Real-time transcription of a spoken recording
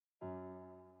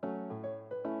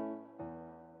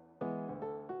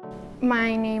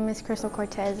My name is Crystal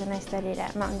Cortez and I studied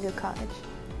at Mountain View College.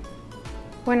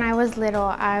 When I was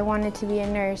little, I wanted to be a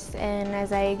nurse, and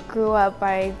as I grew up,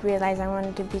 I realized I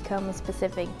wanted to become a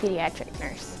specific pediatric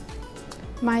nurse.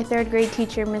 My third grade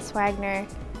teacher, Miss Wagner,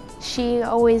 she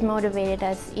always motivated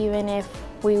us. Even if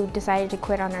we decided to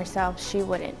quit on ourselves, she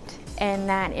wouldn't. And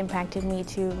that impacted me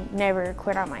to never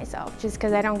quit on myself. Just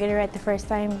because I don't get it right the first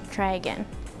time, try again.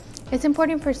 It's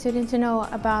important for students to know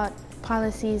about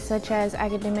policies such as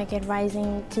academic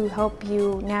advising to help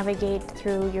you navigate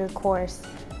through your course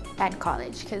at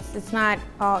college, because it's not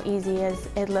all easy as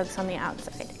it looks on the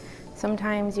outside.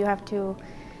 Sometimes you have to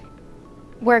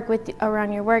work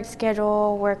around your work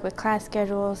schedule, work with class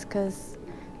schedules, because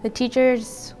the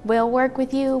teachers will work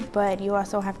with you, but you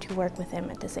also have to work with them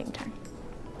at the same time.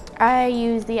 I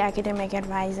use the academic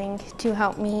advising to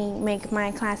help me make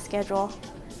my class schedule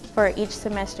for each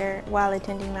semester while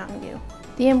attending Mountain View.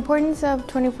 The importance of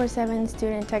 24/7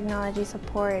 student technology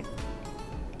support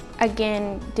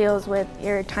again deals with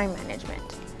your time management.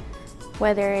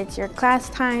 Whether it's your class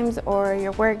times or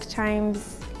your work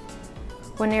times,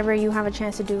 whenever you have a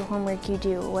chance to do homework, you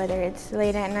do, whether it's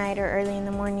late at night or early in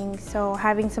the morning. So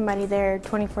having somebody there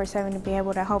 24/7 to be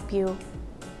able to help you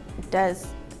does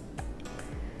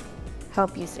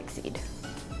help you succeed.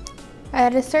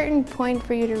 At a certain point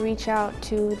for you to reach out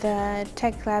to the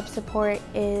tech lab support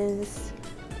is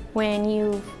when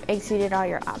you've exceeded all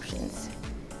your options.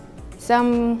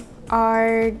 Some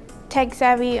are tech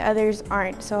savvy, others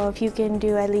aren't. So if you can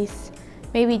do at least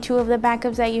maybe 2 of the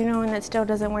backups that you know and that still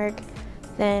doesn't work,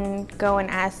 then go and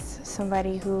ask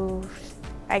somebody who,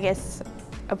 I guess,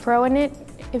 a pro in it,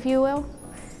 if you will,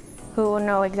 who will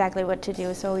know exactly what to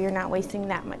do so you're not wasting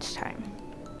that much time.